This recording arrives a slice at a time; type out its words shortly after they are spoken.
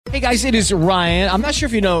Hey guys, it is Ryan. I'm not sure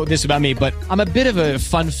if you know this about me, but I'm a bit of a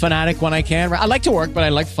fun fanatic when I can. I like to work, but I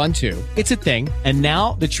like fun too. It's a thing. And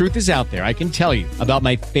now the truth is out there. I can tell you about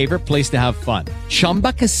my favorite place to have fun.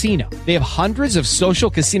 Chumba Casino. They have hundreds of social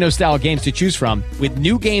casino style games to choose from with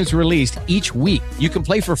new games released each week. You can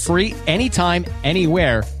play for free anytime,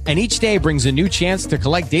 anywhere. And each day brings a new chance to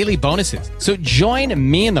collect daily bonuses. So join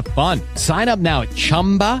me in the fun. Sign up now at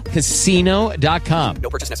ChumbaCasino.com. No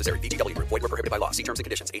purchase necessary. VGW. Void where prohibited by law. See terms and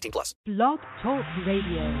conditions. 18+. Blog Talk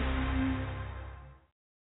Radio.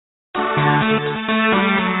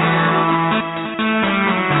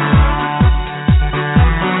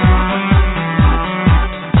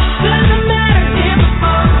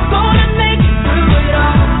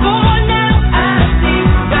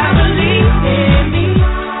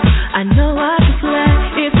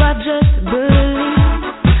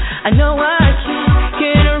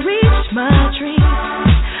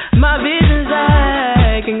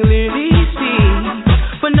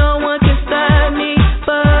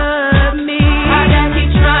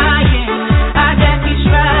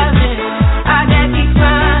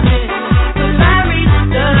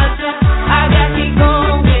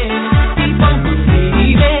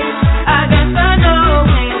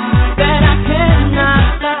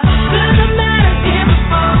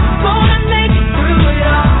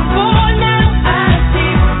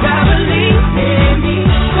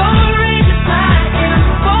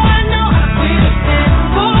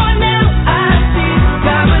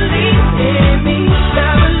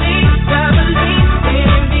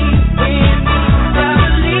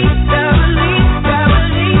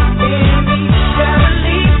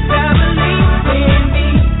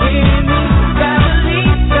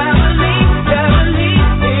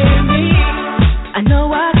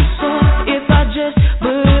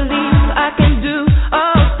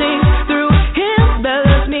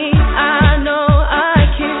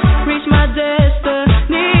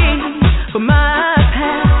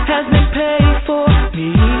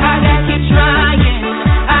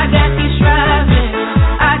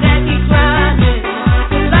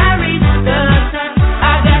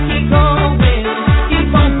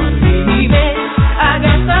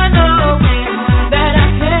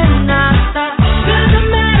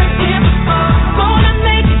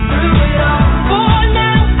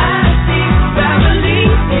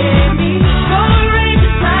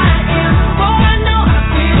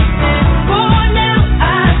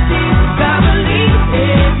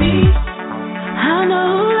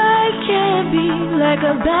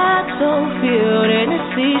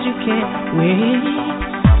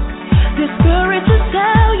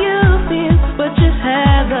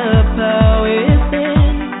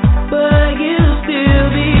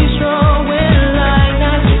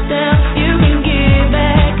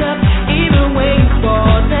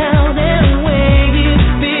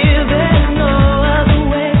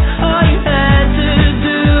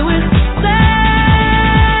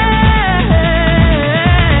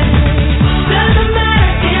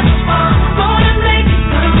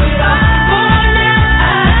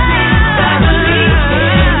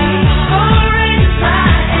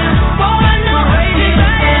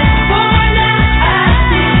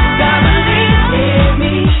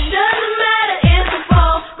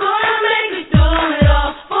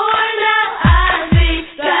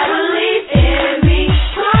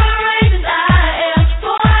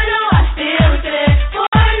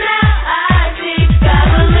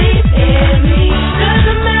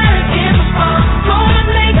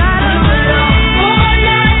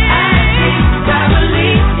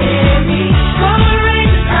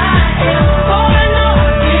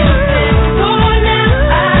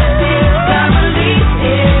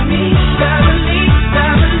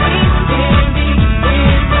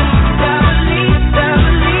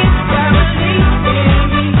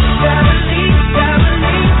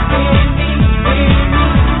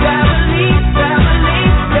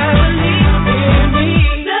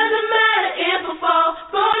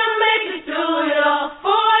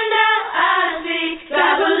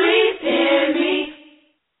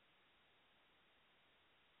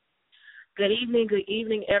 Good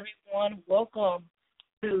evening, everyone. Welcome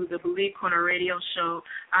to the Believe Corner Radio Show.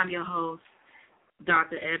 I'm your host,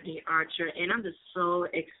 Dr. Ebony Archer, and I'm just so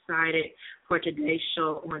excited for today's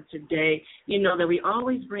show on today. You know that we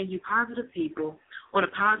always bring you positive people on a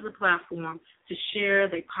positive platform to share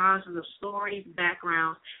their positive stories,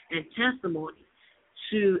 backgrounds, and testimonies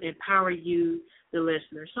to empower you, the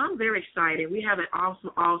listener. So I'm very excited. We have an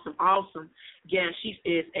awesome guest. She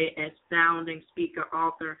is an astounding speaker,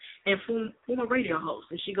 author, and former radio host,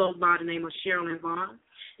 and she goes by the name of Cherilyn.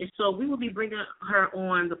 And so we will be bringing her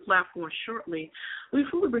on the platform shortly.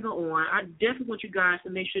 Before we bring her on, I definitely want you guys to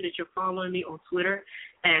make sure that you're following me on Twitter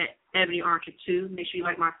at Ebony Archer 2. Make sure you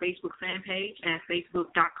like my Facebook fan page at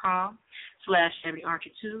facebook.com/Ebony Archer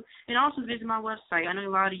 2. And also visit my website. I know a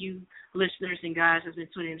lot of you listeners and guys have been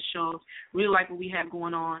tuning in the shows, really like what we have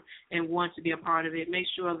going on and want to be a part of it. Make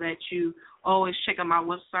sure that you always check out my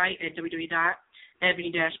website at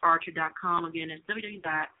www.ebony-archer.com. Again, it's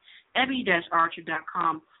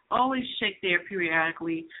www.ebony-archer.com. Always check there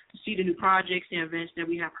periodically to see the new projects and events that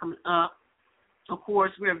we have coming up. Of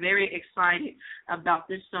course, we are very excited about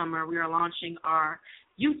this summer. We are launching our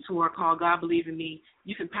youth tour called God Believe in Me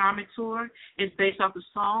Youth Empowerment Tour. It's based off the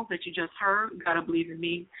song that you just heard, Gotta Believe in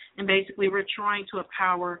Me. And basically, we're trying to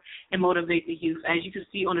empower and motivate the youth. As you can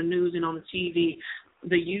see on the news and on the TV,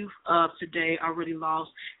 the youth of today are really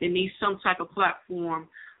lost. They need some type of platform,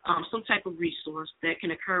 some type of resource that can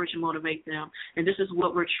encourage and motivate them. And this is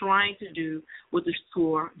what we're trying to do with this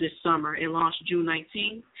tour this summer. It launched June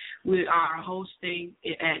 19th. We are hosting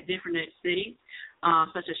it at different cities,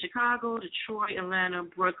 such as Chicago, Detroit, Atlanta,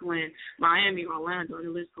 Brooklyn, Miami, Orlando, and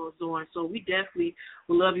the list goes on. So we definitely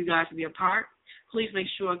would love you guys to be a part. Please make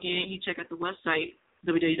sure, again, you check out the website,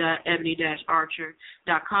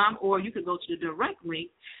 www.ebony-archer.com, or you could go to the direct link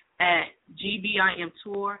at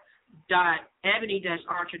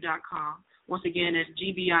gbimtour.ebony-archer.com. Once again, that's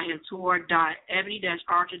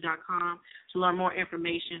gbimtour.ebony-archer.com to learn more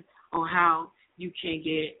information on how you can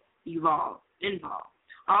get involved.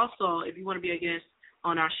 Also, if you want to be a guest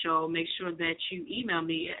on our show, make sure that you email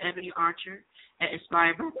me at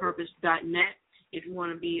ebonyarcher@inspiredbypurpose.net if you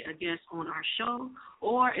want to be a guest on our show,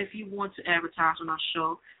 or if you want to advertise on our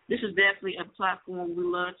show. This is definitely a platform we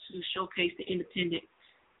love to showcase the independent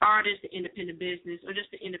artist, the independent business, or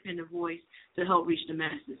just the independent voice to help reach the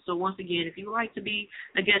masses. So once again, if you would like to be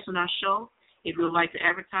a guest on our show, if you would like to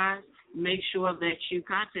advertise, make sure that you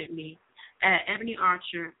contact me at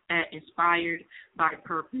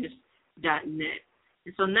ebonyarcher@inspiredbypurpose.net.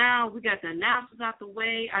 And so now we got the announcements out the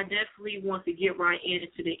way. I definitely want to get right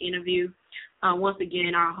into the interview. Once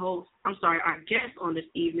again, our guest on this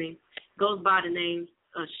evening goes by the name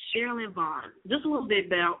of Cherilyn Vaughn. Just a little bit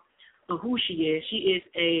about who she is. She is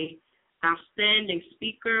a outstanding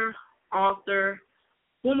speaker, author,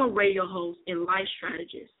 former radio host, and life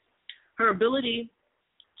strategist. Her ability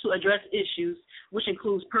to address issues, which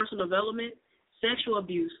includes personal development, sexual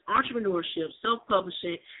abuse, entrepreneurship,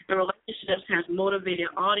 self-publishing, and relationships, has motivated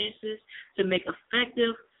audiences to make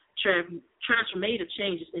effective, transformative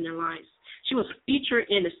changes in their lives. She was featured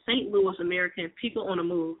in the St. Louis American People on the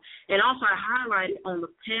Move and also highlighted on the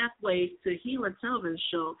Pathways to Healing television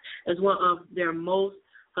show as one of their most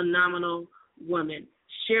phenomenal women.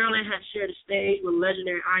 Cherilyn has shared the stage with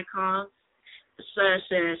legendary icons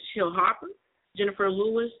such as Hill Harper, Jennifer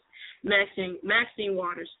Lewis, Maxine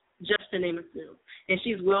Waters, just to name a few. And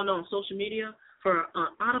she's well known on social media for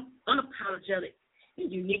unapologetic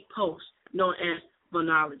and unique posts known as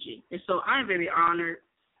Vulnology. And so I'm very honored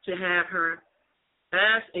to have her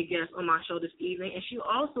as a guest on my show this evening. And she'll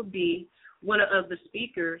also be one of the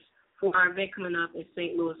speakers for our event coming up in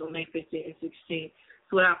St. Louis on May 15th and 16th.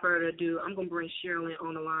 So without further ado, I'm going to bring Cherilyn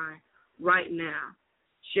on the line right now.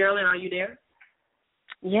 Cherilyn, are you there?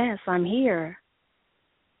 Yes, I'm here.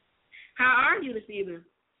 How are you this evening?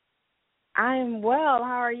 I'm well.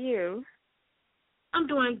 How are you? I'm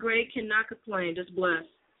doing great. Cannot complain. Just blessed.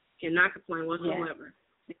 Cannot complain whatsoever.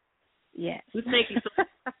 Yes. We thank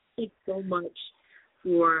you so much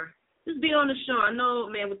for just being on the show. I know,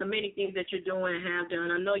 man, with the many things that you're doing and have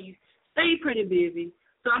done, I know you stay pretty busy.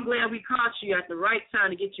 So I'm glad we caught you at the right time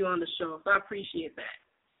to get you on the show. So I appreciate that.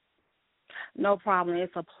 No problem.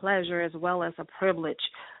 It's a pleasure as well as a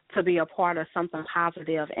privilege to be a part of something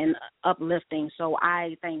positive and uplifting. So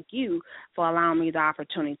I thank you for allowing me the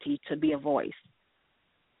opportunity to be a voice.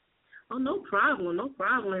 Oh, no problem, no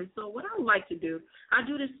problem. And so what I would like to do, I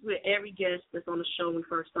do this with every guest that's on the show when we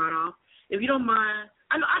first start off. If you don't mind,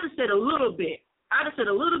 I know I just said a little bit. I just said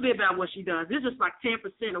a little bit about what she does. This is just like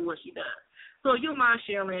 10% of what she does. So if you don't mind,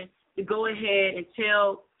 Cherilyn, to go ahead and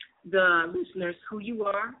tell the listeners who you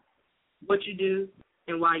are, what you do,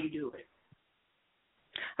 and why you do it.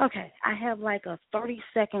 Okay, I have like a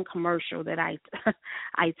 30-second commercial that I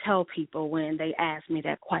tell people when they ask me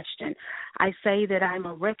that question. I say that I'm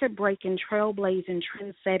a record-breaking, trailblazing,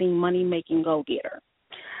 trend-setting, money-making go-getter.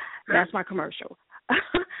 That's my commercial.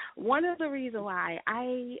 One of the reasons why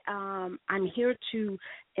I'm here to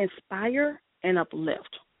inspire and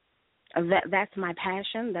uplift. That's my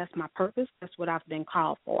passion. That's my purpose. That's what I've been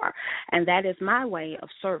called for. And that is my way of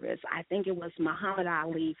service. I think it was Muhammad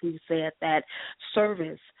Ali who said that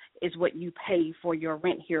service is what you pay for your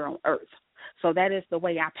rent here on earth. So that is the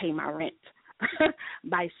way I pay my rent,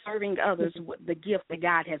 by serving others with the gift that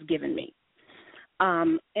God has given me.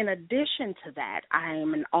 In addition to that, I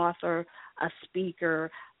am an author, a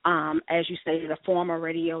speaker, as you stated, a former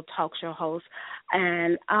radio talk show host,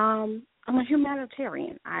 and I'm a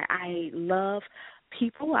humanitarian. I love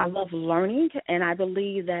people. I love learning, and I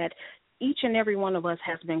believe that each and every one of us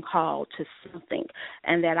has been called to something,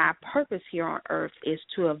 and that our purpose here on earth is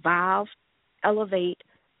to evolve, elevate,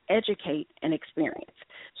 educate, and experience.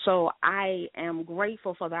 So I am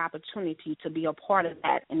grateful for the opportunity to be a part of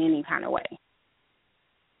that in any kind of way.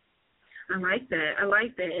 I like that.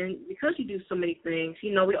 And because you do so many things,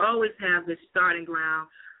 we always have this starting ground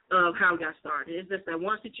of how we got started. It's just that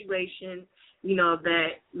one situation, that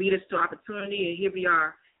lead us to opportunity, and here we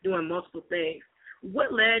are doing multiple things.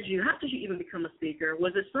 What led you? How did you even become a speaker?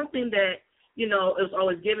 Was it something that, it was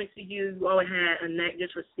always given to you? You always had a knack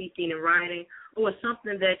just for speaking and writing, or was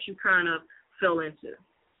something that you kind of fell into?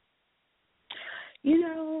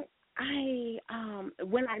 When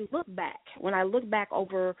I look back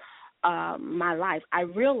over my life, I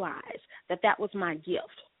realized that was my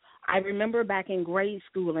gift. I remember back in grade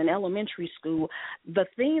school and elementary school, the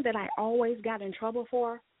thing that I always got in trouble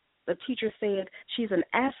for, the teacher said, she's an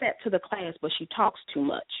asset to the class, but she talks too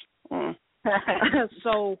much.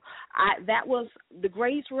 So the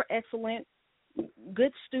grades were excellent,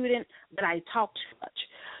 good student, but I talked too much.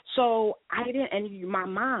 So I didn't, and my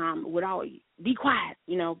mom would always, be quiet,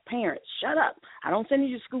 parents, shut up. I don't send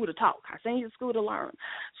you to school to talk. I send you to school to learn.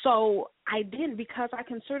 So I didn't, because I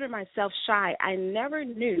considered myself shy. I never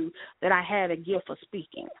knew that I had a gift for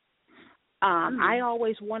speaking. I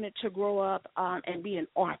always wanted to grow up and be an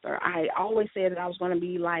author. I always said that I was going to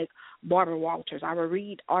be like Barbara Walters. I would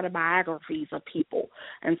read autobiographies of people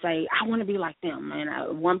and say, I want to be like them. And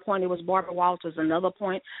at one point it was Barbara Walters. Another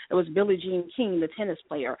point it was Billie Jean King, the tennis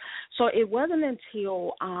player. So it wasn't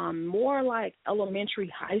until more like elementary,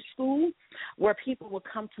 high school where people would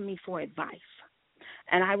come to me for advice.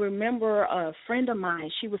 And I remember a friend of mine,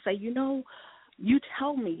 she would say, you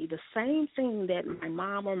tell me the same thing that my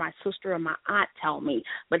mom or my sister or my aunt tell me,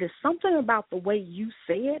 but it's something about the way you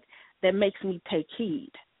say it that makes me take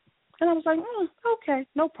heed. And I was like, okay,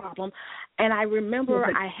 no problem. And I remember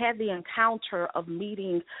I had the encounter of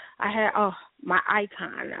meeting, I had my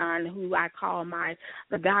icon, who I call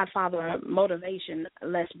the godfather of motivation,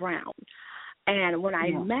 Les Brown. And when I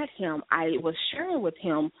met him, I was sharing with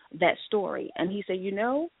him that story. And he said,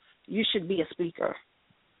 you should be a speaker.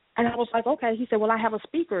 And I was like, okay. He said, well, I have a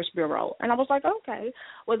speakers bureau. And I was like, okay.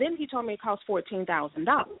 Well, then he told me it costs $14,000.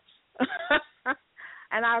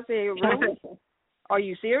 And I said, really? Are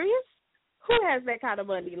you serious? Who has that kind of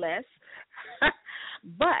money, Les?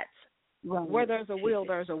 But where there's a will,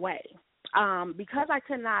 there's a way. Because I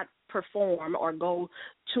could not perform or go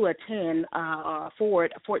to attend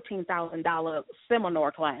afford a $14,000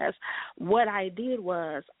 seminar class, what I did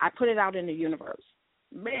was I put it out in the universe.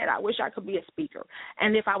 Man, I wish I could be a speaker.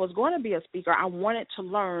 And if I was going to be a speaker, I wanted to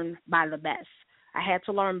learn by the best. I had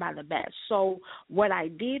to learn by the best. So what I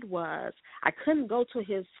did was I couldn't go to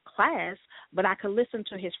his class, but I could listen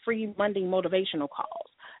to his free Monday motivational calls.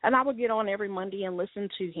 And I would get on every Monday and listen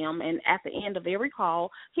to him. And at the end of every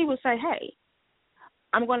call, he would say, hey,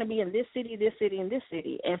 I'm going to be in this city, and this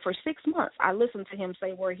city. And for 6 months, I listened to him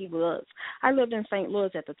say where he was. I lived in St.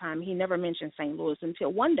 Louis at the time. He never mentioned St. Louis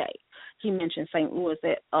until one day he mentioned St. Louis,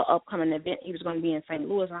 that upcoming event he was going to be in St.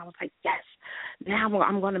 Louis. And I was like, yes, now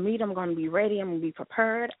I'm going to meet him. I'm going to be ready. I'm going to be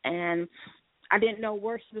prepared. And I didn't know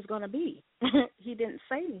where he was going to be. He didn't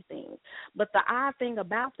say anything. But the odd thing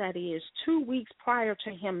about that is 2 weeks prior to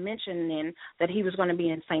him mentioning that he was going to be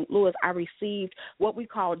in St. Louis, I received what we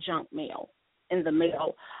call junk mail in the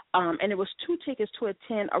mail, and it was 2 tickets to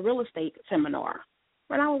attend a real estate seminar.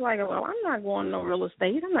 And I was like, well, I'm not going to no real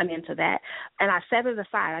estate. I'm not into that. And I set it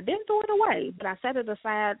aside. I didn't throw it away, but I set it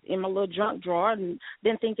aside in my little junk drawer and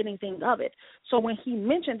didn't think anything of it. So when he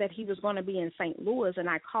mentioned that he was going to be in St. Louis, and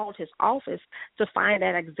I called his office to find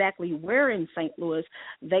out exactly where in St. Louis,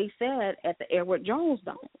 they said at the Edward Jones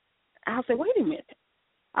Dome. And I said, wait a minute.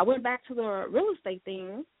 I went back to the real estate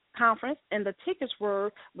conference, and the tickets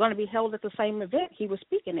were going to be held at the same event he was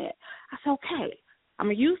speaking at. I said, okay, I'm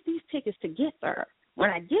going to use these tickets to get there. When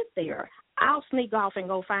I get there, I'll sneak off and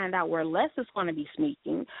go find out where Les is going to be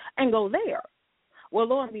speaking and go there. Well,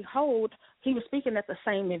 lo and behold, he was speaking at the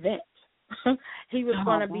same event. He was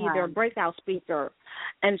going to be their breakout speaker.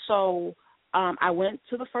 And so I went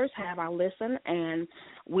to the first half. I listened, and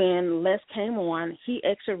when Les came on, he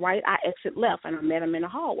exited right, I exit left, and I met him in the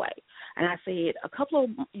hallway. And I said, a couple of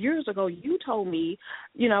years ago, you told me,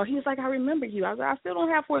 he was like, I remember you. I was like, I still don't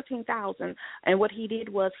have $14,000. And what he did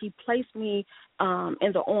was he placed me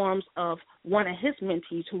in the arms of one of his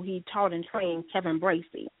mentees who he taught and trained, Kevin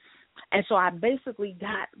Bracey. And so I basically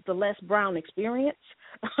got the Les Brown experience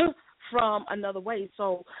from another way.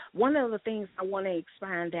 So one of the things I want to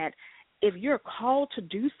expand that, if you're called to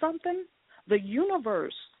do something, the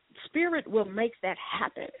universe, spirit will make that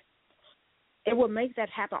happen. It will make that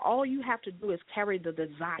happen. All you have to do is carry the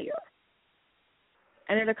desire,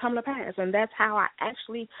 and it'll come to pass. And that's how I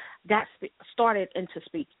actually got started into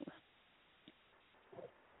speaking.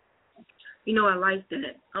 I like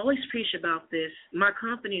that. I always preach about this. My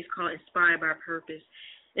company is called Inspired by Purpose.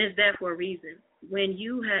 And it's that for a reason. When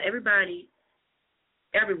you have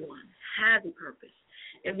everyone has a purpose.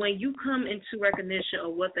 And when you come into recognition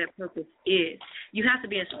of what that purpose is, you have to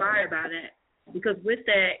be inspired by that. Because with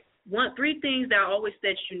that, three things that I always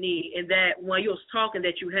said you need, and that when you was talking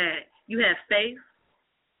that you had faith,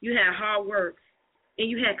 you had hard work, and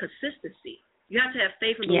you had consistency. You have to have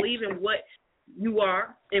faith and believe in what you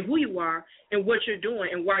are and who you are and what you're doing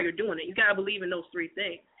and why you're doing it. You got to believe in those three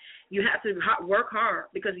things. You have to work hard,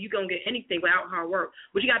 because you don't get anything without hard work.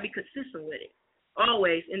 But you got to be consistent with it,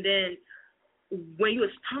 always. And then when you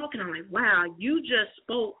was talking, I'm like, wow, you just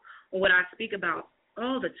spoke on what I speak about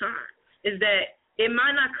all the time, is that it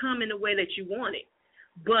might not come in the way that you want it,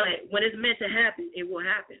 but when it's meant to happen, it will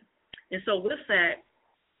happen. And so with that,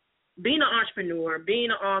 being an entrepreneur,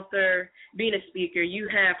 being an author, being a speaker, you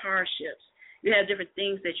have hardships. You have different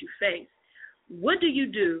things that you face. What do you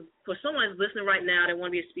do for someone who's listening right now that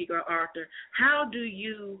want to be a speaker or author? How do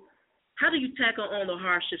you tackle on the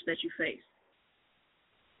hardships that you face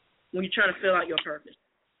when you're trying to fill out your purpose?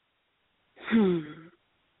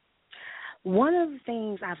 One of the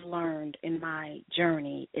things I've learned in my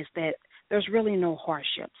journey is that there's really no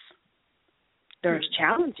hardships. There's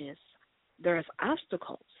challenges, there's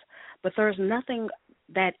obstacles, but there's nothing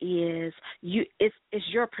that is it's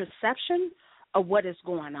your perception of what is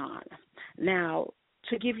going on. Now,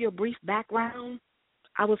 to give you a brief background,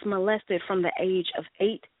 I was molested from the age of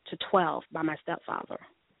 8 to 12 by my stepfather.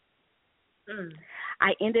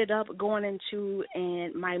 I ended up going into,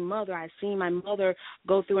 and I seen my mother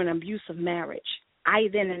go through an abusive marriage. I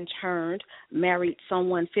then in turn married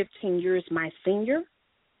someone 15 years my senior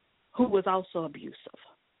who was also abusive.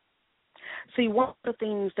 See, one of the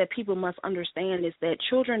things that people must understand is that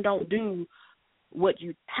children don't do what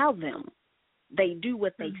you tell them. They do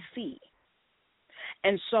what they see.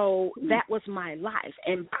 And so that was my life.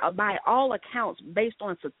 And by all accounts, based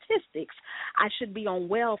on statistics, I should be on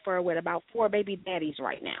welfare with about 4 baby daddies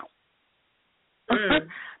right now.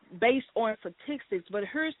 Based on statistics. But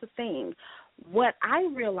here's the thing. What I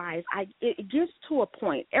realize, it gets to a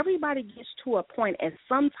point, everybody gets to a point at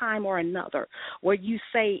some time or another where you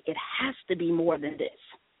say it has to be more than this.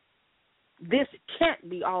 This can't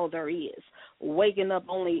be all there is. Waking up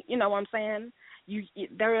only, you know what I'm saying?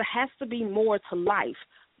 There has to be more to life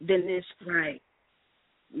than this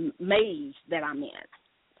maze that I'm in.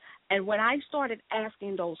 And when I started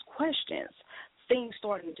asking those questions, things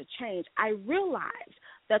started to change. I realized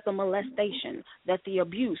that the molestation, that the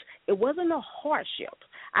abuse, it wasn't a hardship.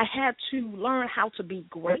 I had to learn how to be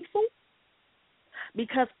grateful,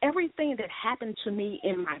 because everything that happened to me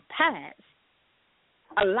in my past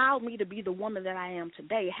allowed me to be the woman that I am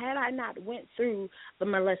today. Had I not went through the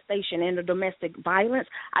molestation and the domestic violence,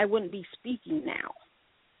 I wouldn't be speaking now.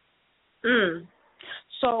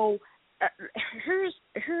 So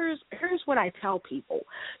here's what I tell people.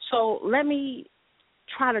 So let me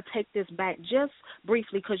try to take this back just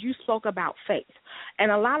briefly, because you spoke about faith.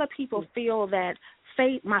 And a lot of people feel that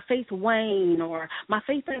my faith wane, or my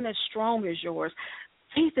faith isn't as strong as yours.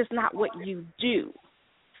 Faith is not what you do.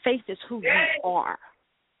 Faith is who you are.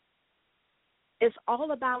 It's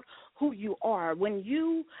all about who you are.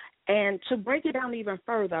 And to break it down even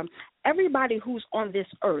further, everybody who's on this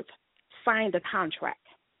earth signed a contract.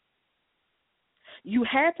 You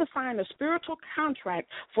had to sign a spiritual contract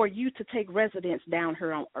for you to take residence down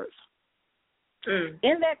here on earth.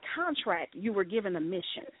 In that contract, you were given a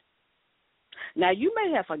mission. Now, you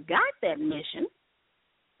may have forgot that mission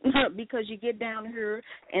because you get down here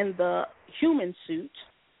in the human suit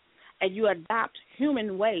and you adopt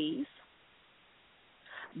human ways,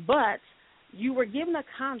 but you were given a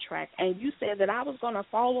contract and you said that I was going to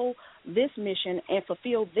follow this mission and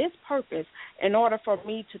fulfill this purpose in order for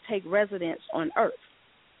me to take residence on earth.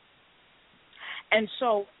 And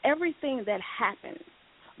so everything that happened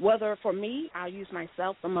Whether for me, I'll use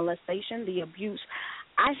myself, the molestation, the abuse,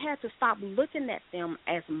 I had to stop looking at them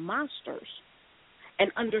as monsters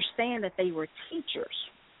and understand that they were teachers.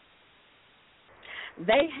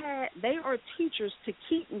 They are teachers to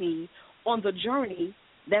keep me on the journey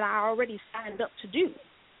that I already signed up to do.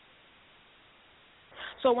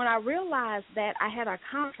 So when I realized that I had a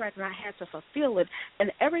contract and I had to fulfill it,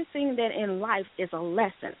 and everything that in life is a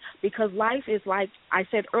lesson, because life is, like I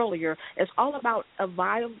said earlier, it's all about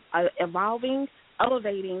evolving,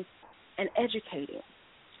 elevating, and educating.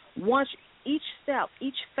 Once each step,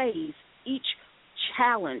 each phase, each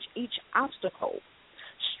challenge, each obstacle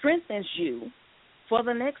strengthens you for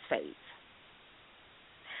the next phase.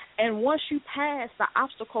 And once you pass the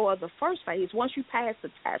obstacle of the first phase, once you pass the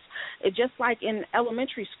test, it's just like in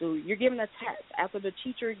elementary school. You're given a test. After the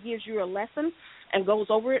teacher gives you a lesson and goes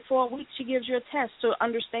over it for a week, she gives you a test to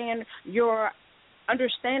understand your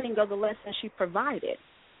understanding of the lesson she provided.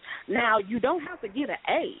 Now, you don't have to get an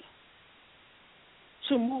A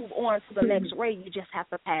to move on to the next grade. You just have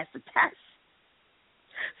to pass the test.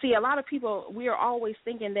 See, a lot of people, we are always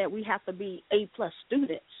thinking that we have to be A-plus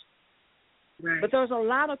students. Right. But there's a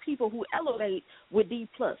lot of people who elevate with D+,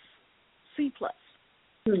 C+.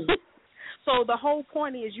 So the whole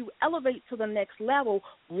point is you elevate to the next level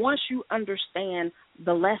once you understand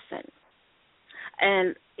the lesson.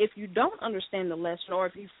 And if you don't understand the lesson, or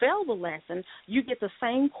if you fail the lesson, you get the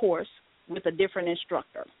same course with a different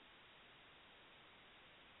instructor.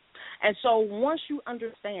 And so once you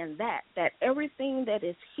understand that everything that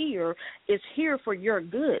is here for your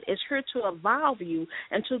good. It's here to evolve you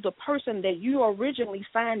into the person that you originally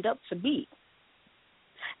signed up to be.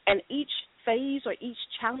 And each phase or each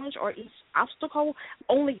challenge or each obstacle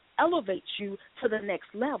only elevates you to the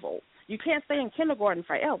next level. You can't stay in kindergarten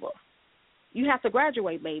forever. You have to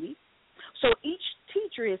graduate, baby. So each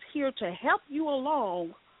teacher is here to help you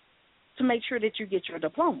along to make sure that you get your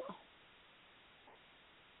diploma.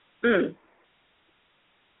 I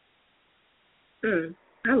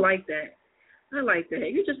like that.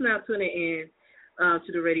 You're just now tuning in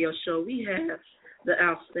to the radio show. We have the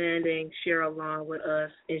outstanding Cherilyn with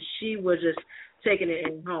us, and she was just taking it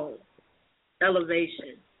in home.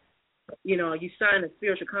 Elevation. You know, you sign a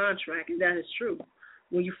spiritual contract, and that is true.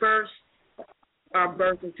 When you first are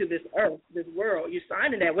birthed into this earth, this world, you're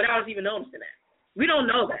signing that without us even noticing that. We don't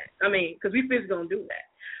know that. I mean, because we physically don't do that.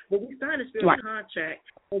 But we sign a spiritual contract,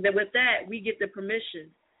 and then with that, we get the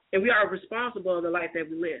permission, and we are responsible of the life that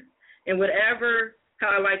we live. And whatever, how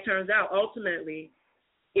our life turns out, ultimately,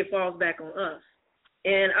 it falls back on us.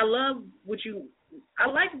 And I like what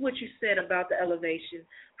you said about the elevation,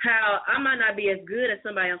 how I might not be as good as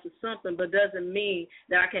somebody else or something, but doesn't mean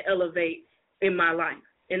that I can elevate in my life.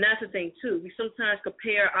 And that's the thing, too. We sometimes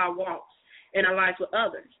compare our walks and our lives with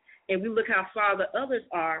others. And we look how far the others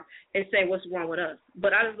are and say, what's wrong with us?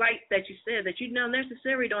 But I like that you said that you don't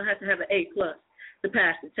necessarily don't have to have an A+ to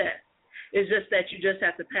pass the test. It's just that you just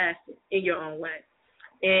have to pass it in your own way.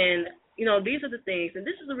 And, you know, these are the things, and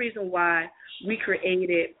this is the reason why we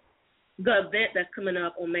created the event that's coming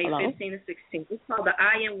up on May 15th and 16th. It's called the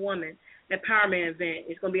I Am Woman Empowerment Event.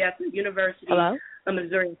 It's going to be at the University of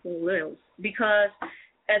Missouri in St. Louis. Because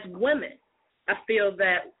as women, I feel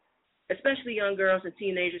that, especially young girls and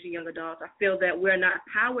teenagers and young adults, I feel that we're not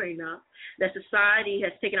empowered enough, that society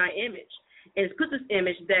has taken our image and it's put this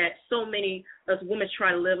image that so many of us women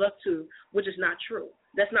try to live up to, which is not true.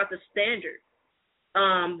 That's not the standard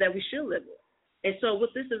that we should live with. And so with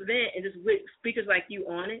this event and just with speakers like you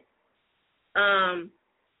on it,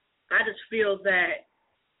 I just feel that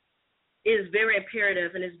it is very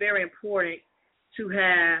imperative and it's very important to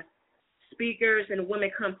have speakers and women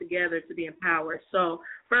come together to be empowered. So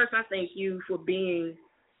first, I thank you for being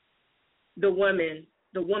the woman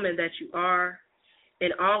that you are,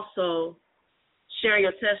 and also sharing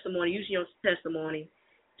your testimony, using your testimony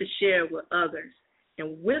to share with others.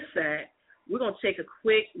 And with that, we're going to take a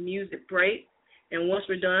quick music break, and once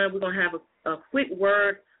we're done, we're going to have a quick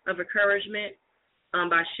word of encouragement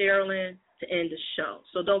by Cherilyn to end the show.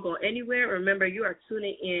 So don't go anywhere. Remember, you are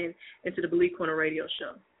tuning in into the Believe Corner Radio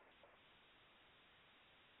Show.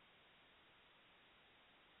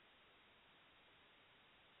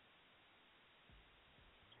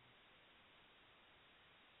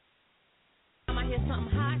 I hear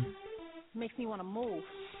something hot, it makes me want to move.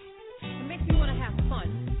 It makes me want to have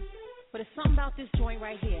fun. But it's something about this joint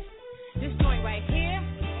right here. This joint right here,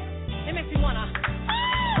 it makes me want to,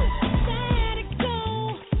 let it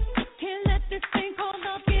go. Can't let this thing called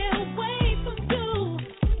love get away from you.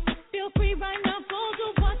 Feel free right now, go do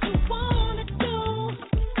what you want to do.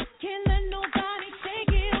 Can't let nobody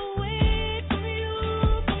take it away from you,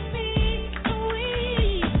 from me, from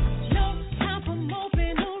we.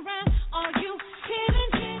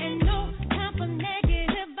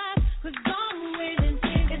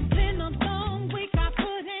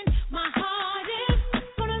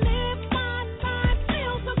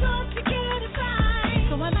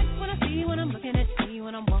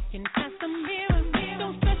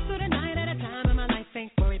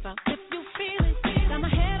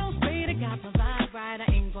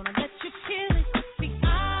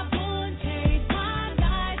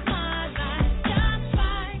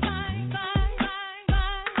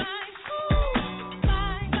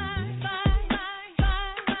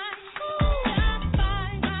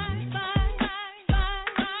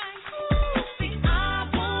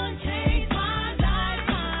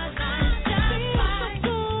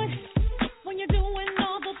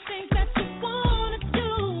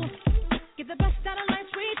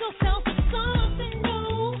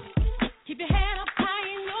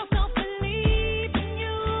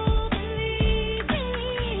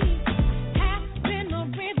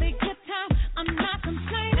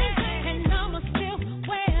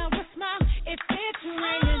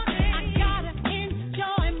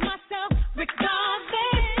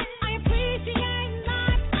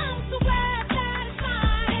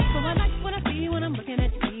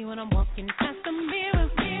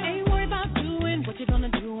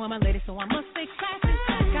 all my ladies, so I must stay classy.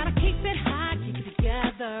 Gotta keep it hot, keep it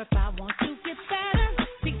together if I want to get better.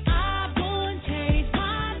 See, I won't change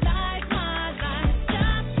my life,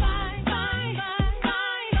 just fine, fine, fine,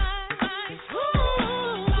 fine, fine.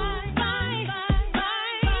 Ooh, fine, fine, fine,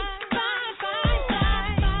 fine, fine,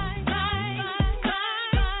 fine, fine,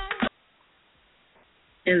 fine.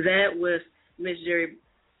 And that was Miss Jerry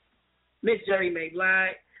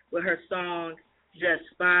McBride with her song Just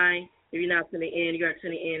Fine. If you're not tuning in, you are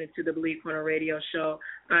tuning in into the Believe Corner Radio Show.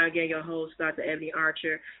 I'm again your host, Dr. Ebony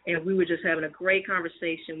Archer, and we were just having a great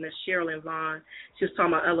conversation with Cherilyn Vaughn. She was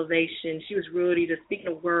talking about elevation. She was really just speaking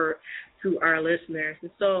a word to our listeners.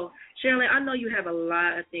 And so, Cherilyn, I know you have a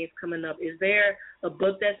lot of things coming up. Is there a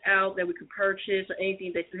book that's out that we could purchase or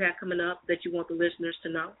anything that you have coming up that you want the listeners to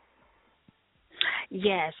know?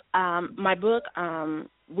 Yes, my book,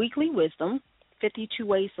 Weekly Wisdom, 52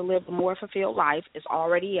 Ways to Live a More Fulfilled Life, is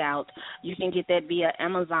already out. You can get that via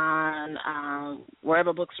Amazon,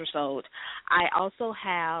 wherever books are sold. I also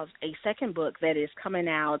have a second book that is coming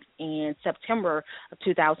out in September of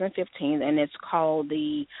 2015, and it's called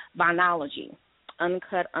The Binology,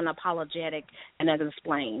 Uncut, Unapologetic, and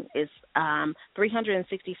Unexplained. It's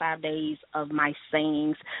 365 days of my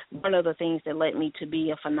sayings. One of the things that led me to be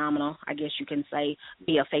a phenomenal, I guess you can say,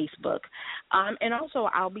 via Facebook. And also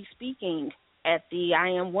I'll be speaking at the I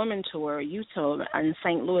Am Woman Tour, Utah, in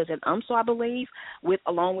St. Louis at UMSO, I believe,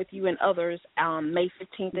 along with you and others, May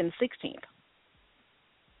 15th and 16th.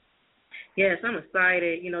 Yes, I'm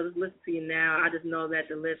excited. Just listen to you now. I just know that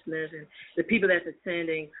the listeners and the people that's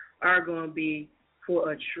attending are going to be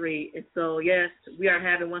for a treat. And so, yes, we're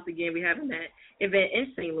having that event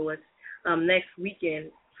in St. Louis next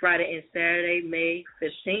weekend, Friday and Saturday, May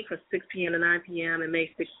 15th from 6 p.m. to 9 p.m. and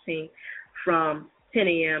May 16th from 10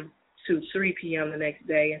 a.m. to 3 p.m. the next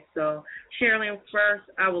day. And so, Cherilyn, first,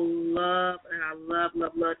 I would love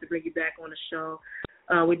to bring you back on the show.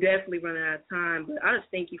 We're definitely running out of time, but I just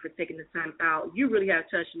thank you for taking the time out. You really have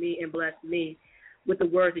touched me and blessed me with the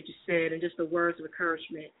words that you said and just the words of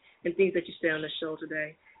encouragement and things that you said on the show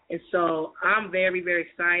today. And so I'm very, very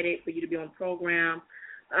excited for you to be on the program.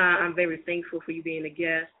 I'm very thankful for you being a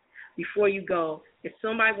guest. Before you go, if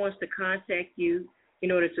somebody wants to contact you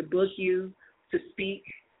in order to book you to speak,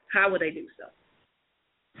 how would they do so?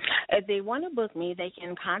 If they want to book me, they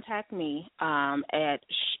can contact me at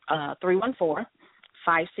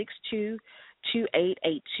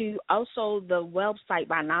 314-562-2882. Also, the website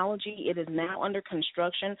Binology, it is now under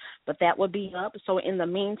construction, but that will be up. So in the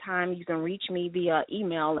meantime, you can reach me via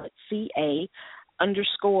email at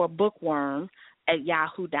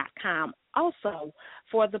ca_bookworm@yahoo.com. Also,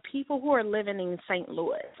 for the people who are living in St.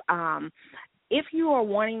 Louis, if you are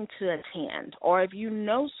wanting to attend or if you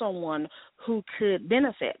know someone who could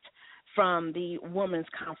benefit from the Women's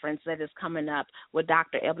Conference that is coming up with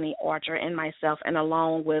Dr. Ebony Archer and myself, and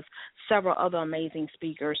along with several other amazing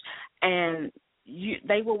speakers, and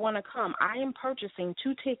they will want to come, I am purchasing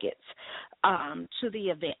 2 tickets to the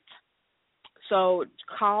event. So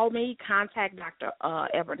call me, contact Dr.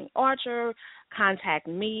 Ebony Archer, contact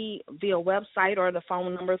me via website or the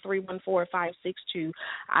phone number 314-562.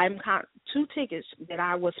 2 tickets that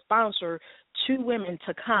I will sponsor 2 women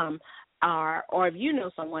to come. Or if you know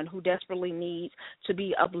someone who desperately needs to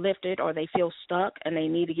be uplifted or they feel stuck and they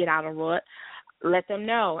need to get out of rut, let them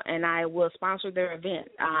know, and I will sponsor their event,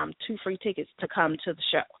 2 free tickets to come to the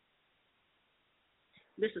show.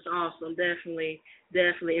 This is awesome. Definitely.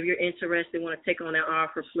 If you're interested, want to take on that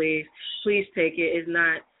offer, please take it. It's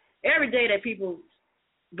not every day that people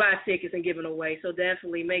buy tickets and give them away. So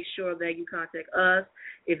definitely make sure that you contact us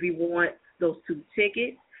if you want those 2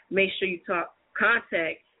 tickets. Make sure you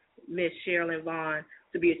contact Miss Cherilyn Vaughn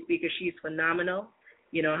to be a speaker. She's phenomenal.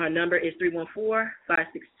 Her number is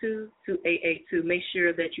 314-562-2882. Make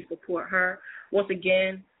sure that you support her. Once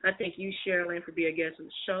again, I thank you, Cherilyn, for being a guest on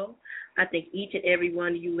the show. I thank each and every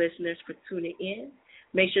one of you listeners for tuning in.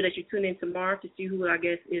 Make sure that you tune in tomorrow to see who I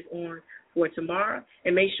guess is on for tomorrow.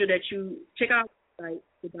 And make sure that you check out the site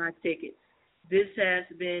to buy tickets. This has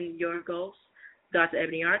been your host, Dr.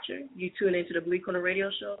 Ebony Archer. You tune into the Bleak Corner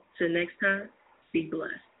Radio Show. Till next time, be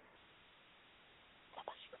blessed.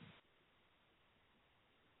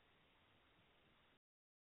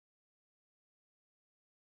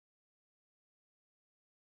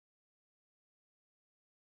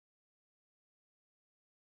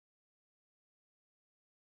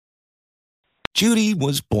 Judy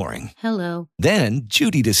was boring. Hello. Then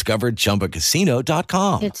Judy discovered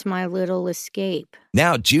ChumbaCasino.com. It's my little escape.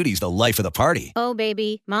 Now Judy's the life of the party. Oh,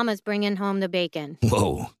 baby, mama's bringing home the bacon.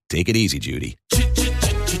 Whoa, take it easy, Judy.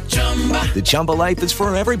 The Chumba life is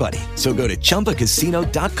for everybody. So go to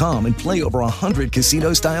ChumbaCasino.com and play over 100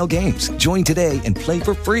 casino-style games. Join today and play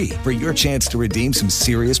for free for your chance to redeem some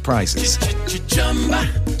serious prizes.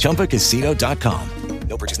 ChumbaCasino.com.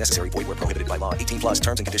 No purchase necessary. Void where prohibited by law. 18 plus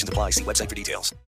terms and conditions apply. See website for details.